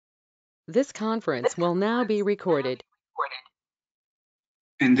This conference will now be recorded.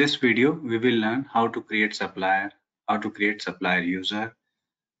 In this video, we will learn how to create supplier, how to create supplier user,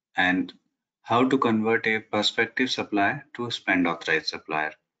 and how to convert a prospective supplier to a spend authorized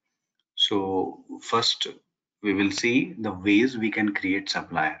supplier. So first, we will see the ways we can create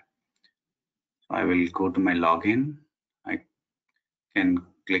supplier. So I will go to my login. I can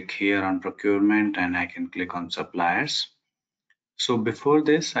click here on procurement and I can click on suppliers. So before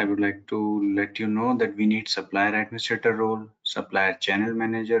this, I would like to let you know that we need supplier administrator role, supplier channel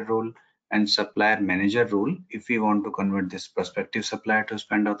manager role, and supplier manager role if we want to convert this prospective supplier to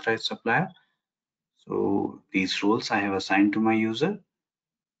spend authorized supplier. So these roles I have assigned to my user,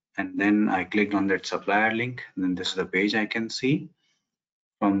 and then I clicked on that supplier link. And then this is the page I can see.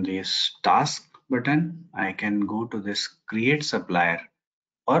 From this task button, I can go to this create supplier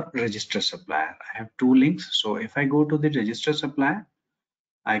or register supplier. I have two links. So if I go to the register supplier,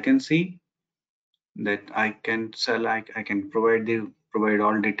 I can see that I can select, I can provide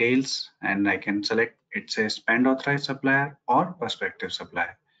all details, and I can select it says spend authorized supplier or prospective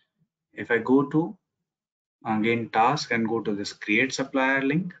supplier. If I go to again task and go to this create supplier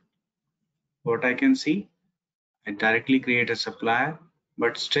link, what I can see, I directly create a supplier,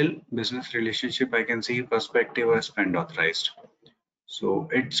 but still business relationship I can see prospective or spend authorized. So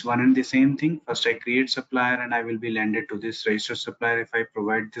it's one and the same thing. First I create supplier and I will be landed to this register supplier if I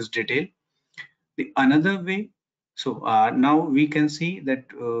provide this detail. The another way, so now we can see that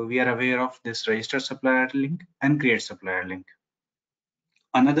we are aware of this register supplier link and create supplier link.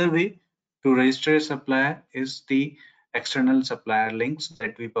 Another way to register a supplier is the external supplier links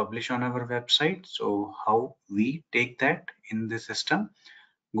that we publish on our website. So how we take that in the system,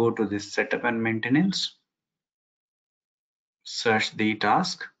 go to this setup and maintenance, search the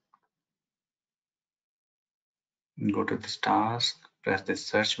task, go to this task, press the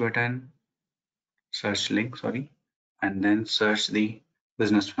search button, search link, sorry, and then search the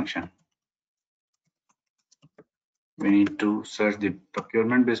business function. We need to search the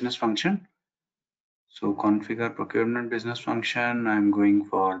procurement business function. So configure procurement business function. I'm going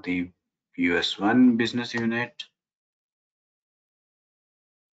for the US1 business unit.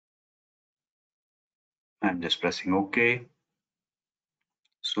 I'm just pressing OK.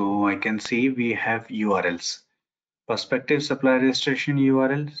 So I can see we have URLs. Prospective supplier registration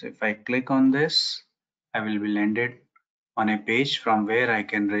URLs. If I click on this, I will be landed on a page from where I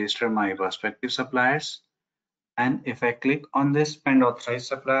can register my prospective suppliers. And if I click on this spend authorized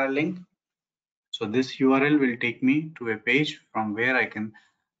supplier link, so this URL will take me to a page from where I can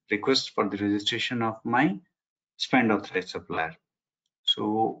request for the registration of my spend authorized supplier.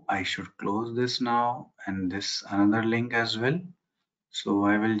 So I should close this now and this another link as well. So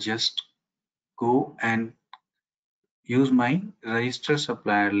I will just go and use my register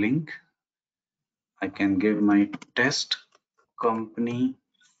supplier link. I can give my test company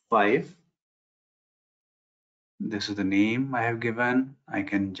 5. This is the name I have given. I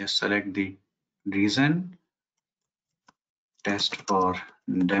can just select the reason, test for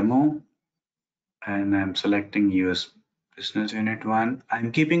demo, and I'm selecting US business unit 1.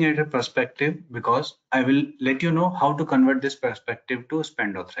 I'm keeping it a perspective because I will let you know how to convert this perspective to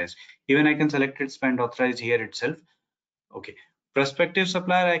spend authorized. Even I can select it spend authorized here itself. Okay, prospective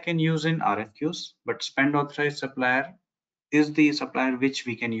supplier I can use in RFQs, but spend authorized supplier is the supplier which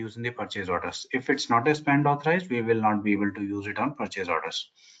we can use in the purchase orders. If it's not a spend authorized, we will not be able to use it on purchase orders.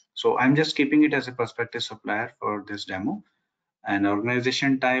 So I'm just keeping it as a prospective supplier for this demo. And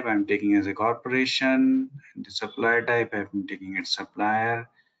organization type I'm taking as a corporation. The supplier type I'm taking it supplier.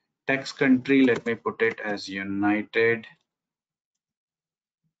 Tax country, let me put it as United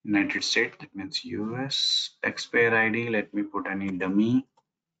States, that means US. Taxpayer ID, let me put any dummy.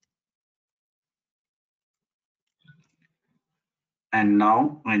 And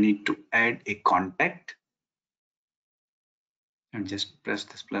now I need to add a contact. And just press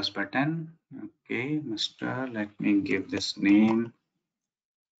this plus button. Okay, Mr. Let me give this name.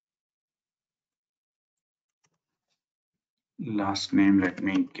 Last name, let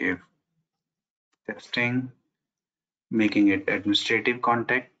me give testing, making it administrative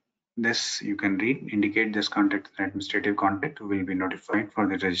contact. This you can read, indicate this contact is an administrative contact who will be notified for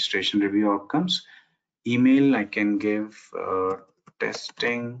the registration review outcomes. Email, I can give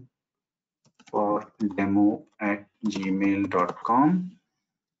testing for demo at gmail.com.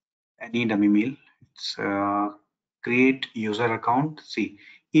 Any dummy mail. It's create user account. See,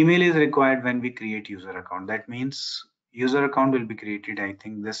 email is required when we create user account. That means user account will be created. I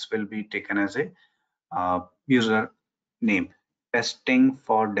think this will be taken as a user name, testing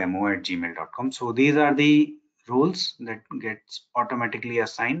for demo at gmail.com. So these are the roles that gets automatically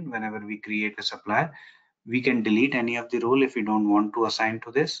assigned whenever we create a supplier. We can delete any of the role if we don't want to assign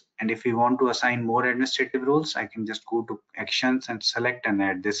to this. And if we want to assign more administrative roles, I can just go to actions and select and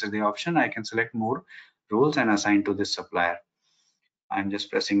add. This is the option. I can select more roles and assign to this supplier. I'm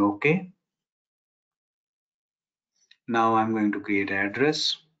just pressing OK. Now I'm going to create an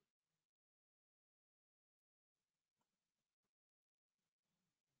address.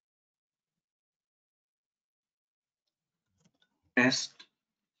 Test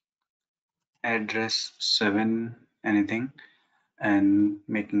address 7 anything, and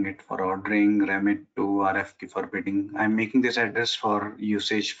making it for ordering, remit to RFQ for bidding. I'm making this address for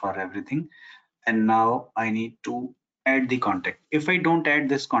usage for everything. And now I need to add the contact. If I don't add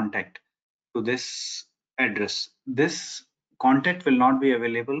this contact to this address, this contact will not be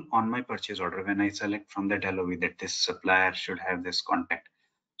available on my purchase order when I select from that LOV that this supplier should have this contact.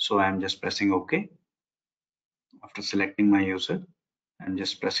 So I'm just pressing OK. After selecting my user, I'm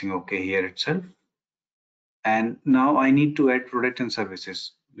just pressing OK here itself. And now I need to add product and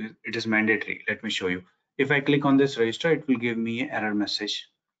services. It is mandatory. Let me show you. If I click on this register, it will give me an error message.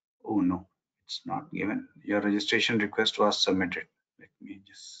 Oh no, it's not given. Your registration request was submitted. Let me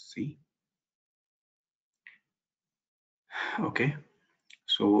just see. Okay,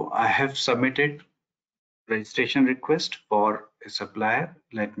 so I have submitted registration request for a supplier.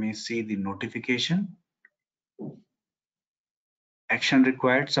 Let me see the notification. Action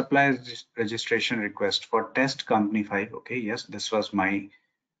required supplier registration request for test company 5. Okay, yes, this was my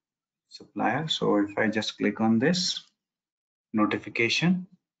supplier. So if I just click on this notification,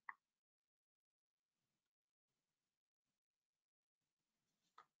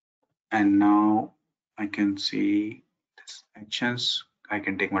 and now I can see this actions. I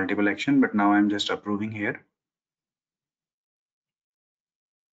can take multiple action, but now I'm just approving here.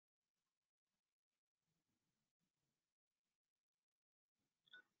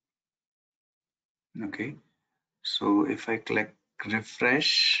 Okay, so if I click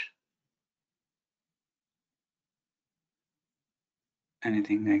refresh,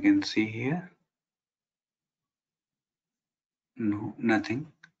 anything I can see here? No,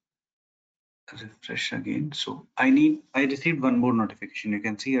 nothing. Refresh again. So I received one more notification. You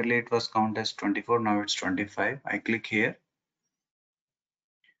can see earlier it was count as 24, now it's 25. I click here.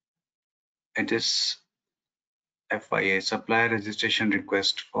 It is FIA supplier registration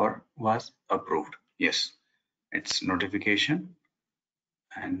request for was approved. Yes, it's notification.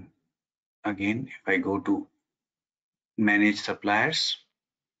 And again, if I go to manage suppliers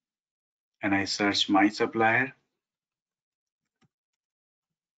and I search my supplier,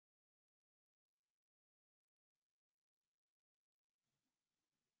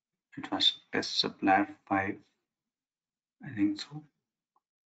 it was test supplier 5. I think so.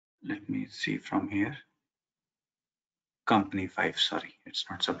 Let me see from here. Company 5, sorry, it's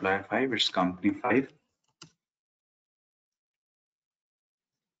not supplier 5, it's company 5.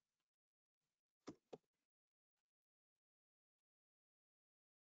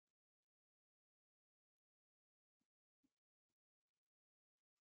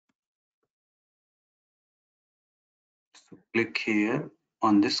 So click here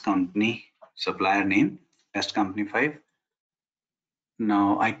on this company supplier name, test company 5.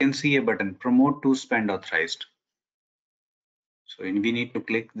 Now I can see a button, promote to spend authorized. So we need to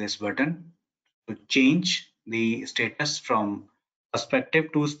click this button to change the status from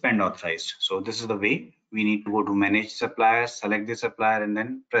prospective to spend authorized. So this is the way we need to go to manage suppliers, select the supplier, and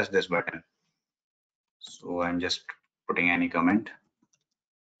then press this button. So I'm just putting any comment.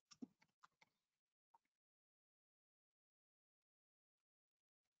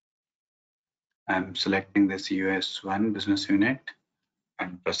 I'm selecting this US1 business unit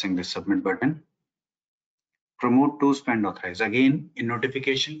and pressing the submit button. Promote to spend authorized. Again, a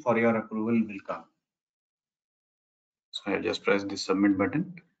notification for your approval will come. So I just press the submit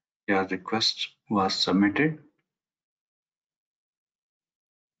button. Your request was submitted.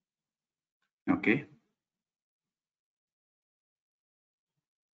 Okay.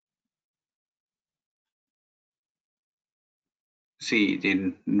 See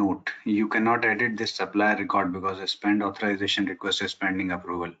the note. You cannot edit this supplier record because a spend authorization request is pending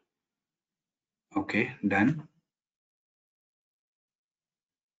approval. Okay, done.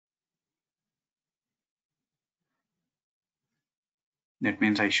 That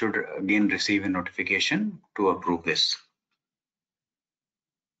means I should again receive a notification to approve this.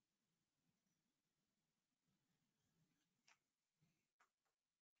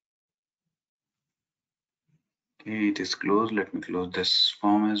 Okay, it is closed. Let me close this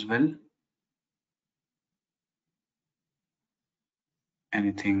form as well.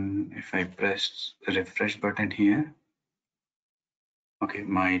 anything if I press the refresh button here. Okay,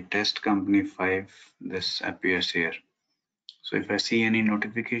 my test company 5, this appears here. So if I see any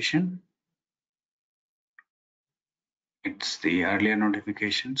notification, it's the earlier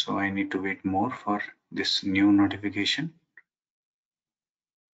notification, so I need to wait more for this new notification.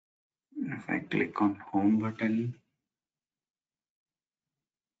 If I click on home button,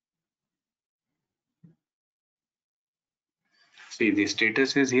 see the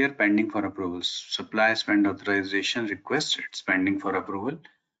status is here pending for approval. Supply spend authorization request, it's pending for approval.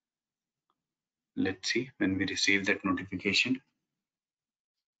 Let's see when we receive that notification.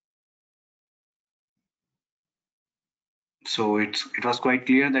 So it was quite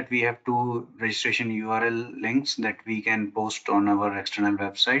clear that we have two registration URL links that we can post on our external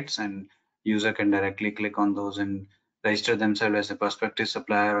websites, and user can directly click on those and register themselves as a prospective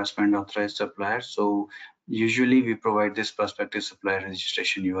supplier or spend authorized supplier. So usually we provide this prospective supplier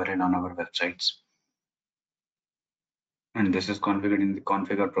registration URL on our websites. And this is configured in the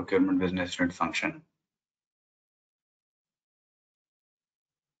configure procurement business unit function.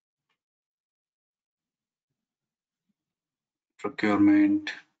 Procurement,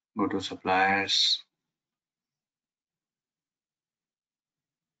 go to suppliers,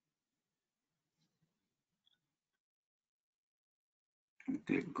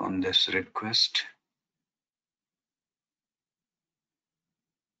 click on this request.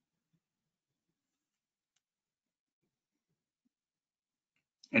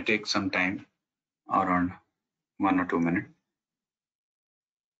 It takes some time, around 1 or 2 minutes.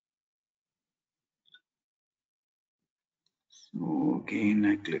 So again,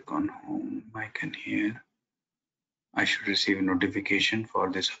 I click on home icon here. I should receive a notification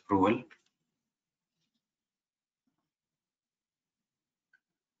for this approval.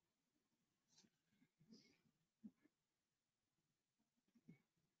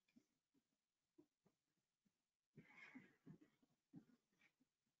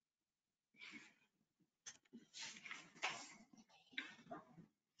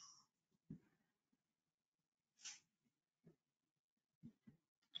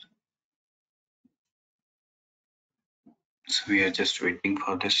 So we are just waiting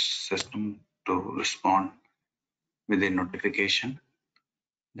for this system to respond with a notification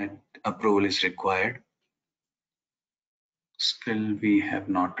that approval is required. Still, we have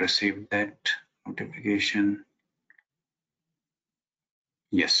not received that notification.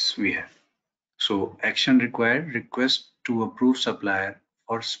 Yes, we have. So action required, request to approve supplier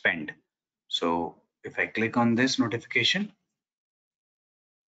for spend. So if I click on this notification,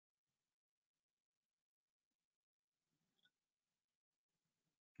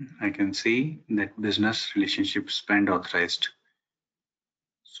 I can see that business relationship spend authorized.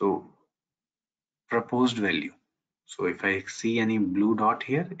 So proposed value. So if I see any blue dot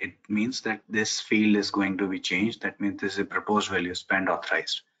here, it means that this field is going to be changed. That means this is a proposed value spend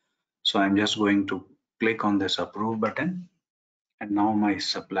authorized. So I'm just going to click on this approve button, and now my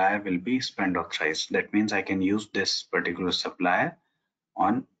supplier will be spend authorized. That means I can use this particular supplier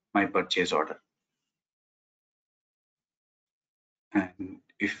on my purchase order. And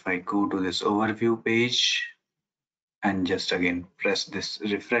if I go to this overview page and just again press this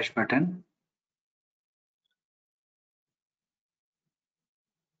refresh button,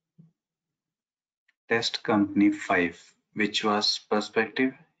 test company 5, which was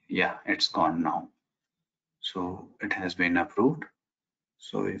Perspective, yeah, it's gone now. So it has been approved.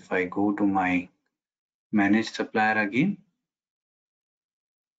 So if I go to my manage supplier again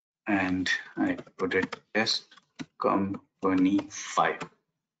and I put it test company 5,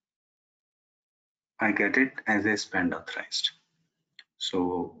 I get it as a spend authorized.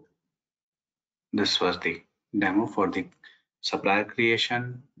 So this was the demo for the supplier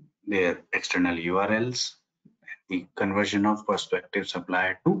creation, their external URLs, the conversion of prospective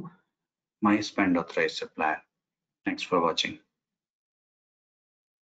supplier to my spend authorized supplier. Thanks for watching.